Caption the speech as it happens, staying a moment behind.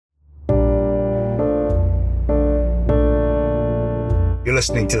You're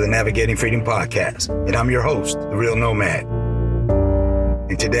listening to the Navigating Freedom Podcast, and I'm your host, The Real Nomad.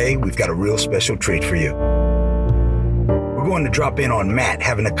 And today, we've got a real special treat for you. We're going to drop in on Matt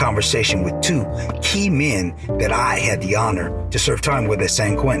having a conversation with two key men that I had the honor to serve time with at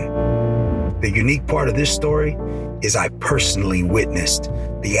San Quentin. The unique part of this story is I personally witnessed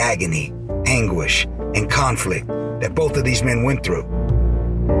the agony, anguish, and conflict that both of these men went through.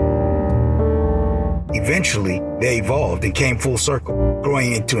 Eventually, they evolved and came full circle,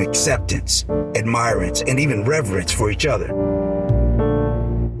 growing into acceptance, admirance, and even reverence for each other.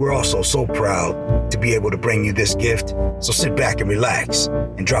 We're also so proud to be able to bring you this gift, so sit back and relax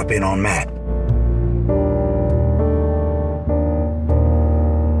and drop in on Matt.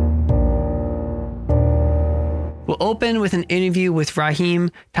 We'll open with an interview with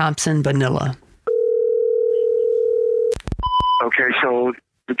Raheem Thompson Bonilla. Okay, so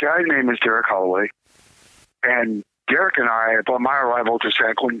the guy's name is Derek Holloway. And Derek and I, upon my arrival to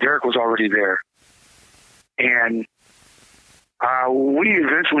San Quentin, Derek was already there. And we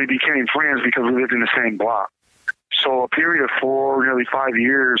eventually became friends because we lived in the same block. So a period of 4, nearly 5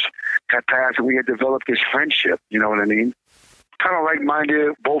 years had passed, and we had developed this friendship, you know what I mean? Kind of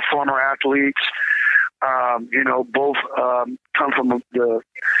like-minded, both former athletes, both come from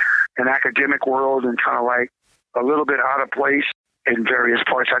an academic world and kind of like a little bit out of place in various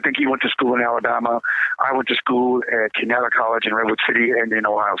parts. I think he went to school in Alabama. I went to school at Canada College in Redwood City and in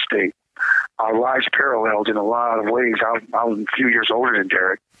Ohio State. Our lives paralleled in a lot of ways. I was a few years older than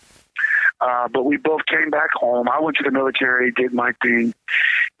Derek. But we both came back home. I went to the military, did my thing.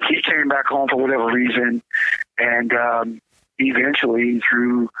 He came back home for whatever reason. And eventually,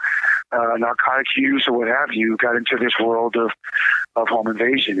 through narcotic use or what have you, got into this world of home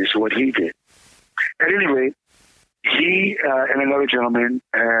invasion is what he did. At any rate, he and another gentleman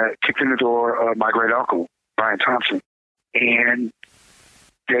kicked in the door of my great uncle, Brian Thompson, and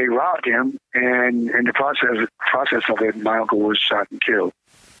they robbed him. And in the process of it, my uncle was shot and killed,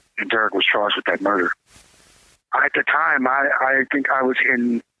 and Derek was charged with that murder. At the time, I think I was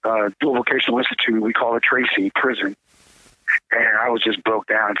in Dual Vocational Institute, we call it Tracy prison, and I was just broke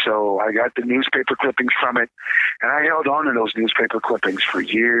down. So I got the newspaper clippings from it, and I held on to those newspaper clippings for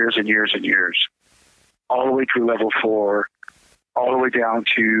years and years and years, all the way through level 4, all the way down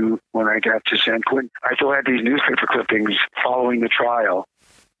to when I got to San Quentin. I still had these newspaper clippings following the trial.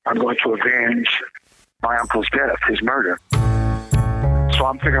 I'm going to avenge my uncle's death, his murder. So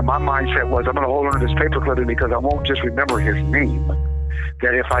I'm figuring my mindset was I'm going to hold on to this paper clipping because I won't just remember his name.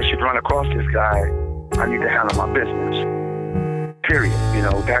 That if I should run across this guy, I need to handle my business. Period. You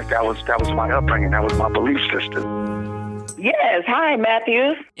know, that was my upbringing. That was my belief system. Yes. Hi,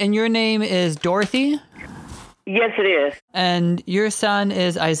 Matthews. And your name is Dorothy? Yes, it is. And your son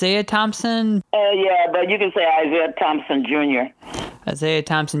is Isaiah Thompson? Yeah, but you can say Isaiah Thompson Jr. Isaiah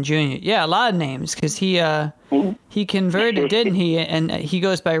Thompson Jr. Yeah, a lot of names, because he converted, didn't he? And he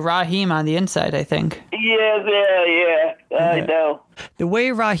goes by Raheem on the inside, I think. Yes, yeah. I know. The way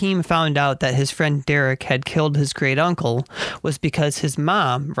Raheem found out that his friend Derek had killed his great uncle was because his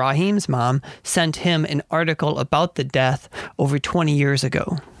mom, Raheem's mom, sent him an article about the death over 20 years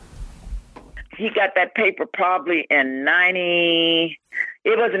ago. He got that paper probably in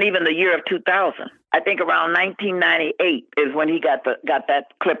it wasn't even the year of 2000. I think around 1998 is when he got that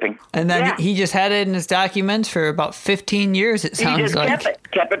clipping. And then he just had it in his documents for about 15 years, it sounds like. He just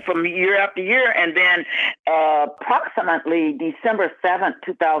kept it from year after year. And then approximately December 7th,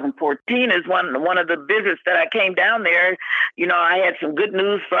 2014 is one of the visits that I came down there. You know, I had some good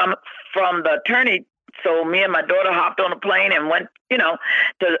news from the attorney. So me and my daughter hopped on a plane and went,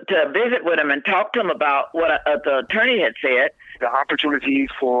 to visit with him and talk to him about what the attorney had said. The opportunity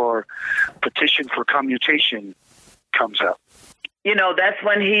for petition for commutation comes up. That's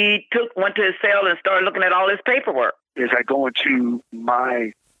when he went to his cell and started looking at all his paperwork. As I go into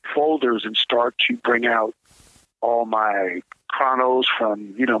my folders and start to bring out all my chronos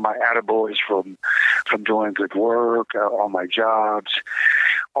from, my attaboys from doing good work, all my jobs,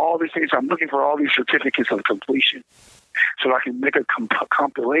 all these things. I'm looking for all these certificates of completion so I can make a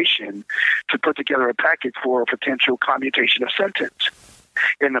compilation to put together a package for a potential commutation of sentence.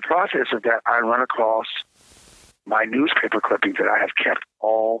 In the process of that, I run across my newspaper clippings that I have kept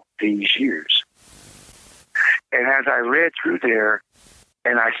all these years. And as I read through there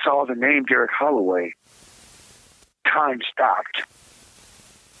and I saw the name Derek Holloway, time stopped.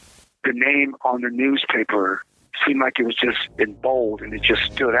 The name on the newspaper seemed like it was just in bold and it just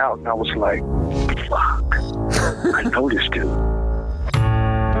stood out. And I was like, fuck, I know this dude.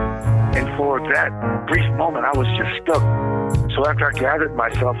 And for that brief moment, I was just stuck So after I gathered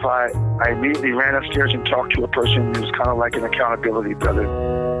myself, I immediately ran upstairs and talked to a person who was kind of like an accountability brother.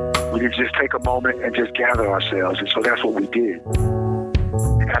 We could just take a moment and just gather ourselves. And so that's what we did.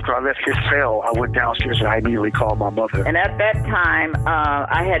 After I left his cell, I went downstairs and I immediately called my mother. And at that time,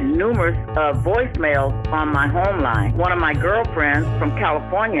 I had numerous voicemails on my home line. One of my girlfriends from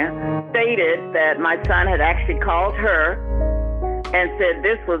California stated that my son had actually called her and said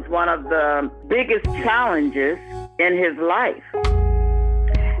this was one of the biggest challenges in his life.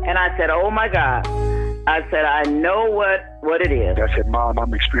 And I said, oh my God. I said, I know what it is. I said, Mom,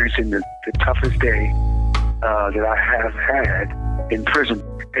 I'm experiencing the toughest day that I have had in prison.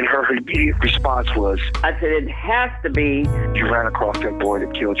 And her immediate response was, I said, it has to be, you ran across that boy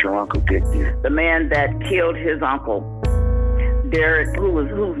that killed your uncle, didn't you? The man that killed his uncle, Derek,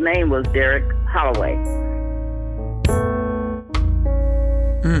 whose name was Derek Holloway.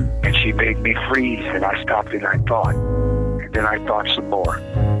 And she made me freeze, and I stopped and I thought. And then I thought some more.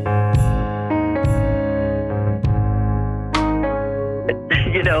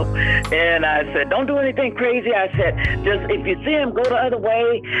 You know, and I said, don't do anything crazy. I said, just if you see him, go the other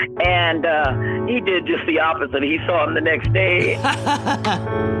way. And he did just the opposite. He saw him the next day.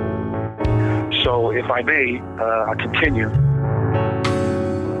 So if I may, I continue.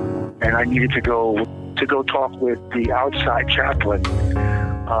 And I needed to go talk with the outside chaplain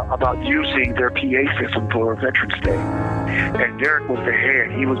about using their PA system for Veterans Day. And Derek was the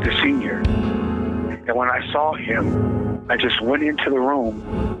head. He was the senior. And when I saw him, I just went into the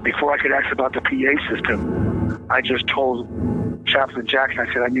room. Before I could ask about the PA system, I just told Chaplain Jackson,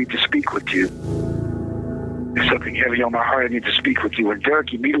 I said, I need to speak with you. There's something heavy on my heart. I need to speak with you. And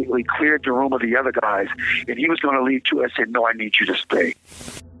Derek immediately cleared the room of the other guys, and he was going to leave too. I said, no, I need you to stay.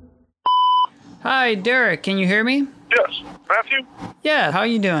 Hi, Derek. Can you hear me? Yes. Matthew? Yeah, how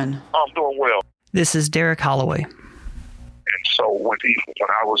you doing? I'm doing well. This is Derek Holloway. And so when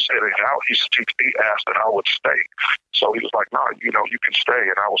I was heading out, he asked that I would stay. So he was like, no, you can stay.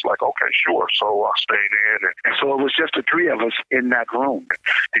 And I was like, okay, sure. So I stayed in. And so it was just the three of us in that room.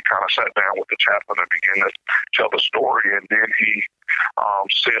 He kind of sat down with the chaplain and began to tell the story. And then he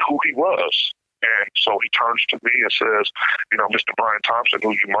said who he was. And so he turns to me and says, Mr. Brian Thompson,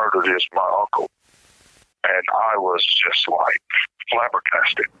 who you murdered, is my uncle. And I was just like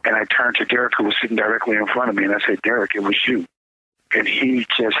flabbergasted. And I turned to Derek, who was sitting directly in front of me, and I said, Derek, it was you. And he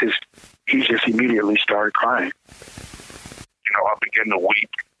just immediately started crying. I began to weep.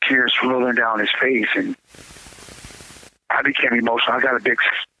 Tears rolling down his face, and I became emotional. I got a big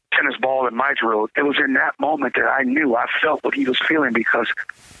tennis ball in my drill. It was in that moment that I felt what he was feeling, because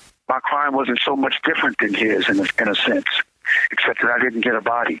my crime wasn't so much different than his in a sense, except that I didn't get a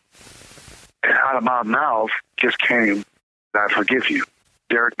body. And out of my mouth just came, I forgive you.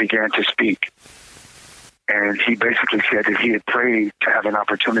 Derek began to speak. And he basically said that he had prayed to have an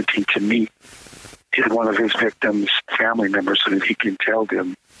opportunity to meet one of his victims' family members so that he can tell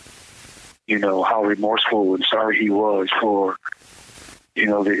them, how remorseful and sorry he was for,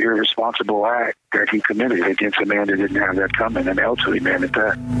 the irresponsible act that he committed against a man that didn't have that coming, an elderly man at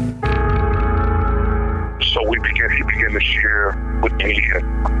that. So he began to share with me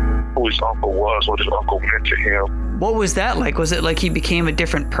who his uncle was, what his uncle meant to him. What was that like? Was it like he became a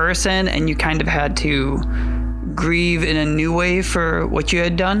different person and you kind of had to grieve in a new way for what you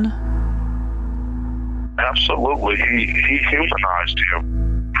had done? Absolutely. He humanized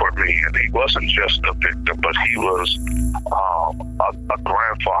him for me, and he wasn't just a victim, but he was a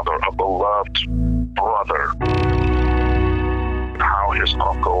grandfather, a beloved brother. How his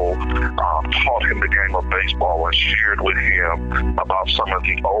uncle taught him the game of baseball and shared with him about some of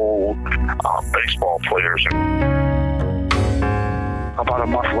the old baseball players. About a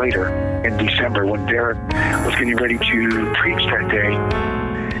month later, in December, when Derek was getting ready to preach that day,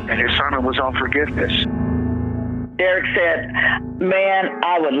 and his sermon was on forgiveness, Derek said, man,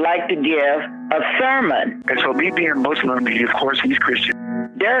 I would like to give a sermon. And so me being Muslim, of course, he's Christian.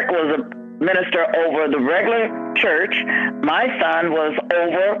 Derek was a minister over the regular church. My son was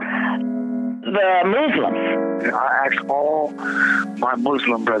over the Muslims. And I asked all my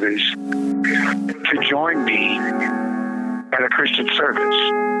Muslim brothers to join me at a Christian service.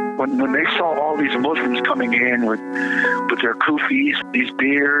 When they saw all these Muslims coming in with their kufis, these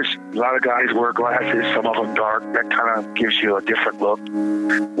beards, a lot of guys wear glasses, some of them dark. That kind of gives you a different look.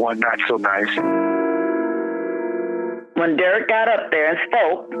 One not so nice. When Derek got up there and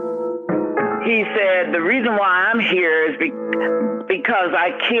spoke, he said, the reason why I'm here is because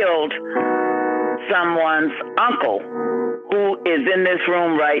I killed someone's uncle who is in this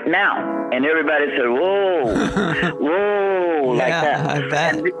room right now. And everybody said, whoa, whoa, like that. I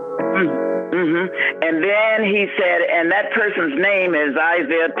bet. And then he said, and that person's name is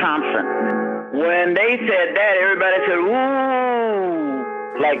Isaiah Thompson. When they said that, everybody said,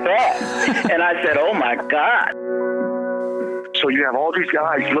 ooh, like that. And I said, oh my God. So you have all these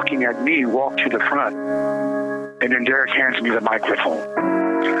guys looking at me walk to the front, and then Derek hands me the microphone.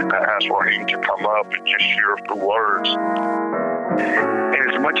 I asked Raheem to come up and just share a few words.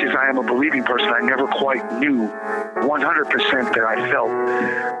 And as much as I am a believing person, I never quite knew 100% that I felt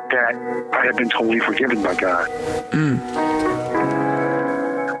that I had been totally forgiven by God.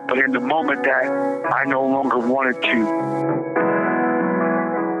 But in the moment that I no longer wanted to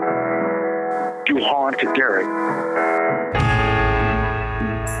do harm to Derek,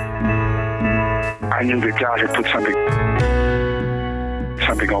 I knew that God had put something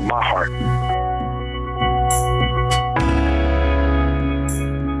on my heart.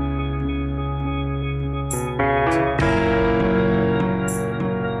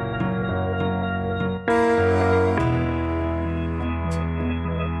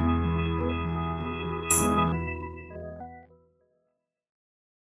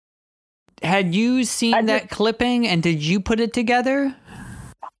 Had you seen that clipping, and did you put it together?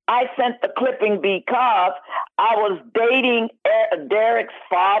 I sent the clipping because I was dating Derek's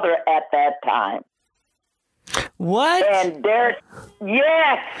father at that time. What? And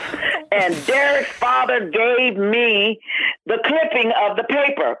yes. And Derek's father gave me the clipping of the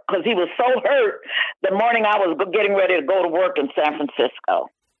paper because he was so hurt the morning I was getting ready to go to work in San Francisco.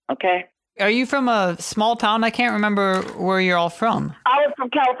 Okay? Are you from a small town? I can't remember where you're all from. I was from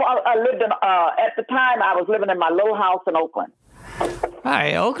California. I lived in, at the time, I was living in my little house in Oakland. All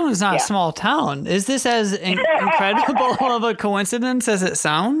right, Oakland's not a small town. Is this as incredible of a coincidence as it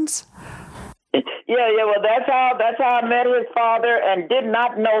sounds? Yeah. Well, that's how I met his father, and did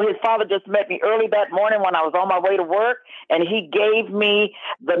not know his father just met me early that morning when I was on my way to work, and he gave me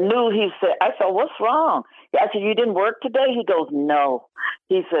the news. I said, what's wrong? I said, you didn't work today? He goes, no.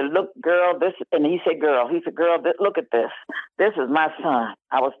 He said, look, girl, this, and he said, girl, look at this. This is my son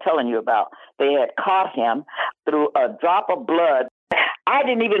I was telling you about. They had caught him through a drop of blood. I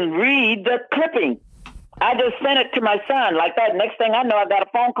didn't even read the clipping. I just sent it to my son like that. Next thing I know, I got a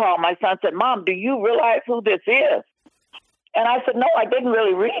phone call. My son said, Mom, do you realize who this is? And I said, no, I didn't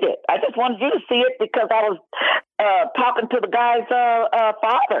really read it. I just wanted you to see it because I was talking to the guy's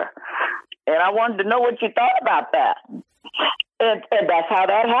father. And I wanted to know what you thought about that. And that's how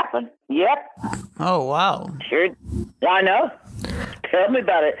that happened. Yep. Oh, wow. Sure. I know. Tell me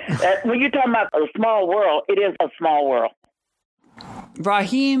about it. When you're talking about a small world, it is a small world.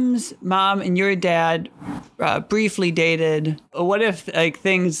 Raheem's mom and your dad briefly dated. What if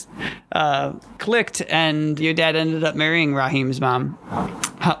things clicked and your dad ended up marrying Raheem's mom?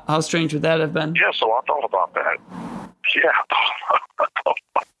 How strange would that have been? Yeah, so I thought about that. Yeah,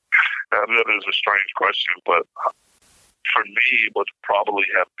 that is a strange question, but for me, it would probably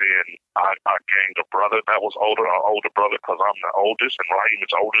have been I gained a brother that was older, an older brother, because I'm the oldest, and Raheem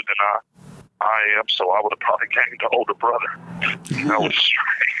is older than I am, so I would have probably gained an older brother. That was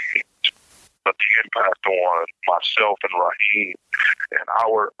strange. But the impact on myself and Raheem and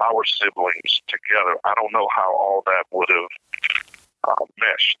our siblings together, I don't know how all that would have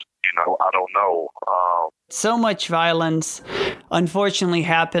meshed. I don't know. So much violence, unfortunately,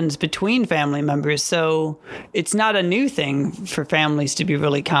 happens between family members, so it's not a new thing for families to be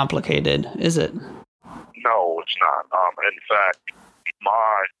really complicated, is it? No, it's not. In fact,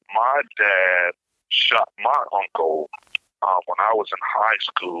 my dad shot my uncle when I was in high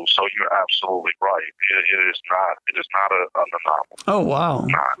school. So you're absolutely right. It is not an anomaly. Oh wow!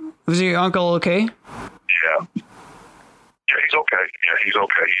 Was your uncle okay? Yeah. Yeah, he's okay. Yeah, he's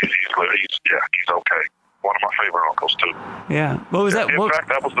okay. He's okay. One of my favorite uncles too. Yeah. What was that? In fact,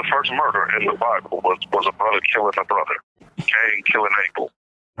 that was the first murder in the Bible. Was a brother killing a brother. Cain killing Abel.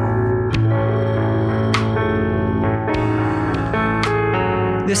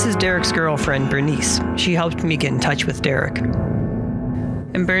 This is Derek's girlfriend, Bernice. She helped me get in touch with Derek.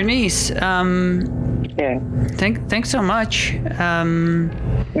 And Bernice, yeah. Thanks so much.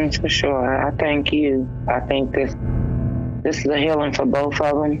 Thanks for sure. I thank you. I think this is a healing for both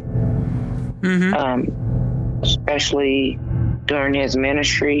of them. Mm-hmm. Especially during his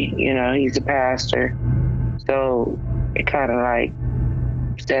ministry. He's a pastor. So it kind of like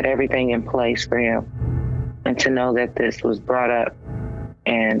set everything in place for him. And to know that this was brought up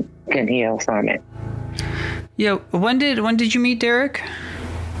and can heal from it. Yeah. When did you meet Derek?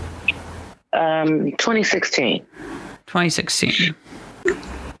 2016. 2016.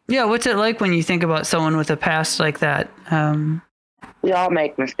 Yeah. What's it like when you think about someone with a past like that? We all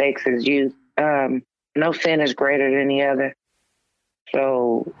make mistakes as youth. No sin is greater than the other.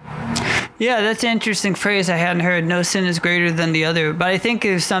 So. Yeah, that's an interesting phrase I hadn't heard. No sin is greater than the other. But I think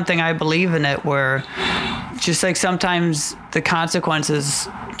there's something I believe in it where just like sometimes the consequences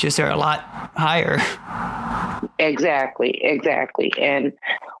just are a lot higher. Exactly. And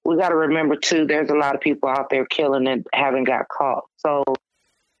we got to remember, too, there's a lot of people out there killing and haven't got caught. So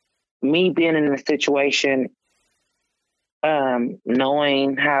me being in a situation,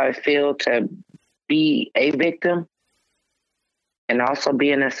 knowing how it feels to be a victim, and also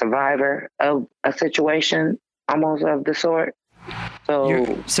being a survivor of a situation almost of the sort.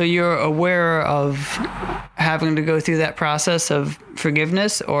 So you're aware of having to go through that process of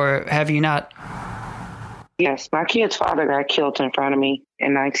forgiveness, or have you not? Yes, my kid's father got killed in front of me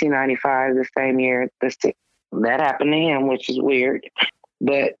in 1995, the same year that happened to him, which is weird,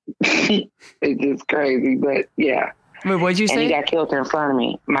 but it's just crazy. But yeah. Wait, what'd you say? And he got killed in front of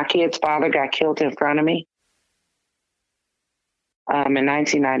me. My kid's father got killed in front of me. In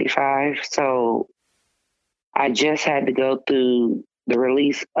 1995. So I just had to go through the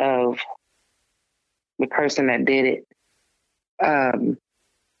release of the person that did it. I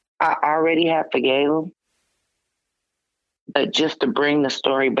already have forgave him, but just to bring the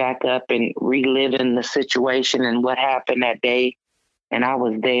story back up and reliving the situation and what happened that day, and I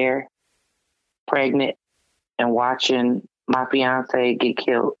was there, pregnant, and watching my fiance get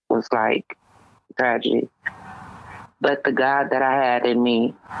killed was like tragedy. But the God that I had in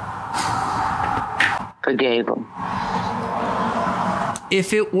me forgave him.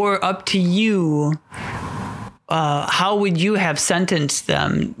 If it were up to you, how would you have sentenced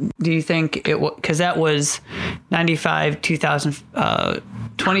them? Do you think it was, because that was 95, 2000,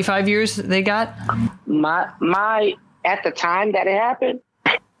 25 years they got? My at the time that it happened,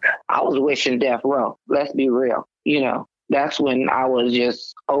 I was wishing death row. Let's be real. That's when I was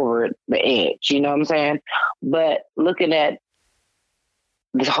just over the edge, you know what I'm saying? But looking at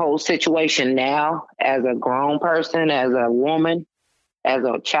this whole situation now as a grown person, as a woman, as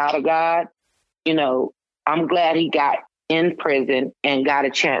a child of God, I'm glad he got in prison and got a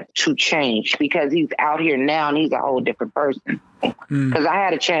chance to change, because he's out here now and he's a whole different person. Because I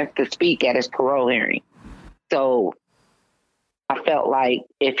had a chance to speak at his parole hearing. So I felt like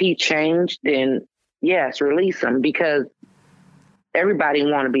if he changed, then yes, release him, because everybody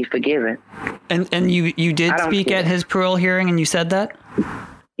want to be forgiven. And you did speak at his parole hearing and you said that?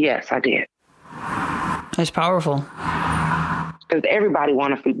 Yes, I did. That's powerful. Because everybody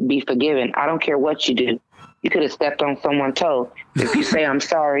want to be forgiven. I don't care what you do. You could have stepped on someone's toe. If you say, I'm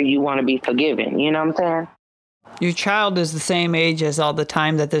sorry, you want to be forgiven. You know what I'm saying? Your child is the same age as all the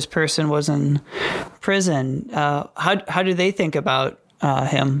time that this person was in prison. How do they think about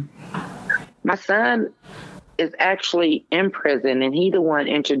him? My son is actually in prison, and he the one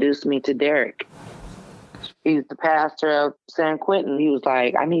introduced me to Derek. He's the pastor of San Quentin. He was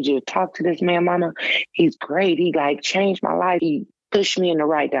like, I need you to talk to this man, Mama. He's great. He changed my life. He pushed me in the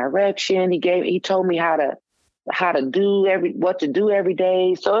right direction. He told me what to do every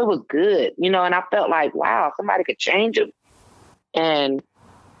day. So it was good, and I felt like, wow, somebody could change him. And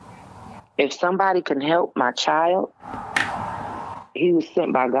if somebody can help my child, he was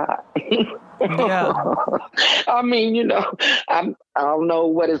sent by God. Yeah. I mean, I don't know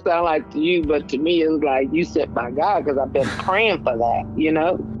what it sounds like to you, but to me, it was like you sent by God, because I've been praying for that,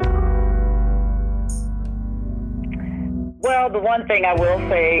 Well, the one thing I will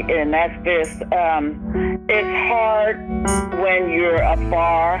say, and that's this, it's hard when you're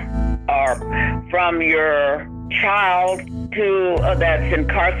afar or from your child to that's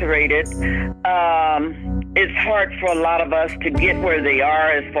incarcerated. It's hard for a lot of us to get where they are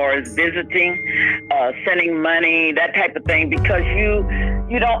as far as visiting, sending money, that type of thing, because you're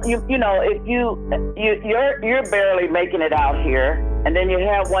barely making it out here, and then you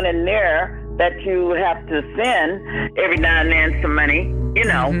have one in there that you have to send every now and then some money,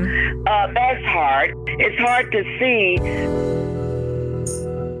 that's hard. It's hard to see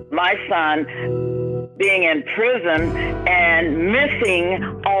my son being in prison and missing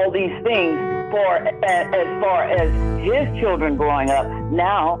all these things as far as his children growing up.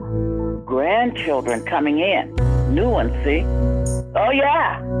 Now, grandchildren coming in, new ones, see? Oh,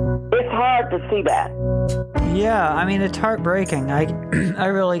 yeah. It's hard to see that. Yeah, I mean, it's heartbreaking. I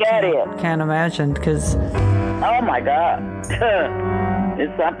really can't imagine, because... Oh, my God.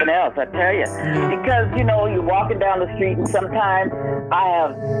 It's something else, I tell you. Because, you're walking down the street, and sometimes I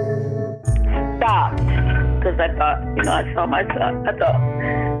have stopped, because I thought, I saw my son. I thought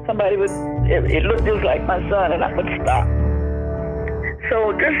somebody it looked just like my son, and I would stop.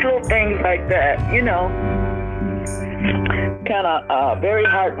 So just little things like that, kind of very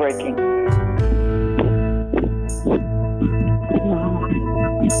heartbreaking.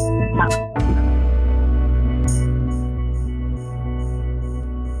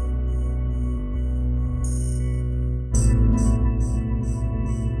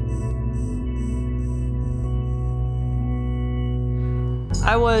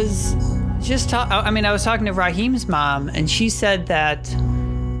 I was just I was talking to Raheem's mom, and she said that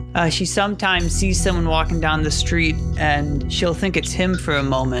she sometimes sees someone walking down the street and she'll think it's him for a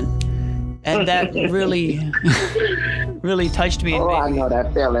moment. And that really, really touched me. I know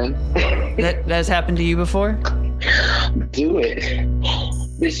that feeling. That's happened to you before? Do it.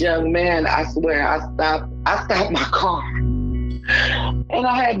 This young man, I swear, I stopped my car. And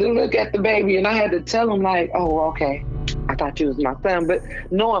I had to look at the baby, and I had to tell him, like, oh, okay, I thought you was my son. But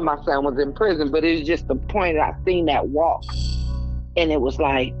knowing my son was in prison, but it was just the point that I seen that walk. And it was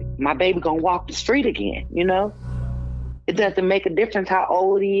like, my baby gonna walk the street again, you know? It doesn't make a difference how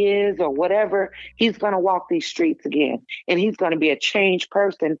old he is or whatever. He's gonna walk these streets again. And he's gonna be a changed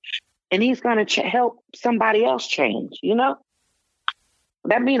person. And he's gonna help somebody else change, you know?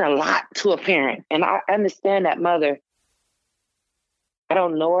 That means a lot to a parent. And I understand that mother. I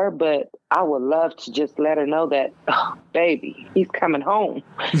don't know her, but I would love to just let her know that, oh, baby, he's coming home.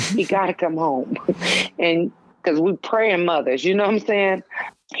 He got to come home. And because we praying mothers, you know what I'm saying?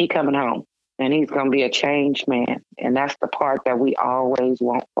 He coming home, and he's going to be a changed man. And that's the part that we always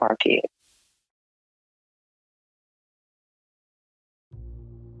want for our kids.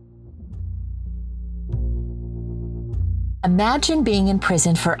 Imagine being in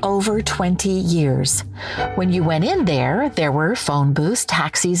prison for over 20 years. When you went in there were phone booths,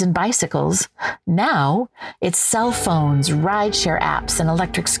 taxis, and bicycles. Now, it's cell phones, rideshare apps, and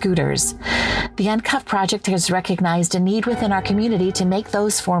electric scooters. The Uncuffed Project has recognized a need within our community to make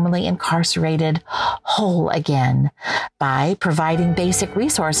those formerly incarcerated whole again by providing basic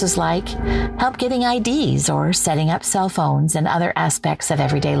resources like help getting IDs or setting up cell phones and other aspects of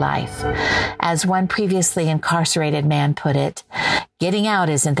everyday life. As one previously incarcerated man put it, getting out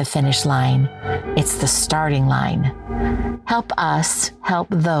isn't the finish line, it's the starting line. Help us help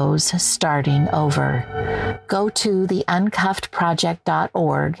those starting over. Go to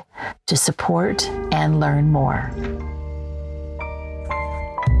theuncuffedproject.org to support and learn more.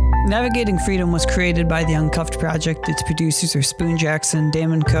 Navigating Freedom was created by the Uncuffed Project. Its producers are Spoon Jackson,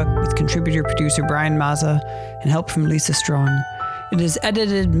 Damon Cook, with contributor producer Brian Mazza, and help from Lisa Strong. It is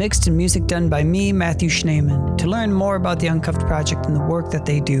edited, mixed, and music done by me, Matthew Schneeman. To learn more about the Uncuffed Project and the work that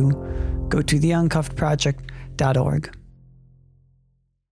they do, go to theuncuffedproject.org.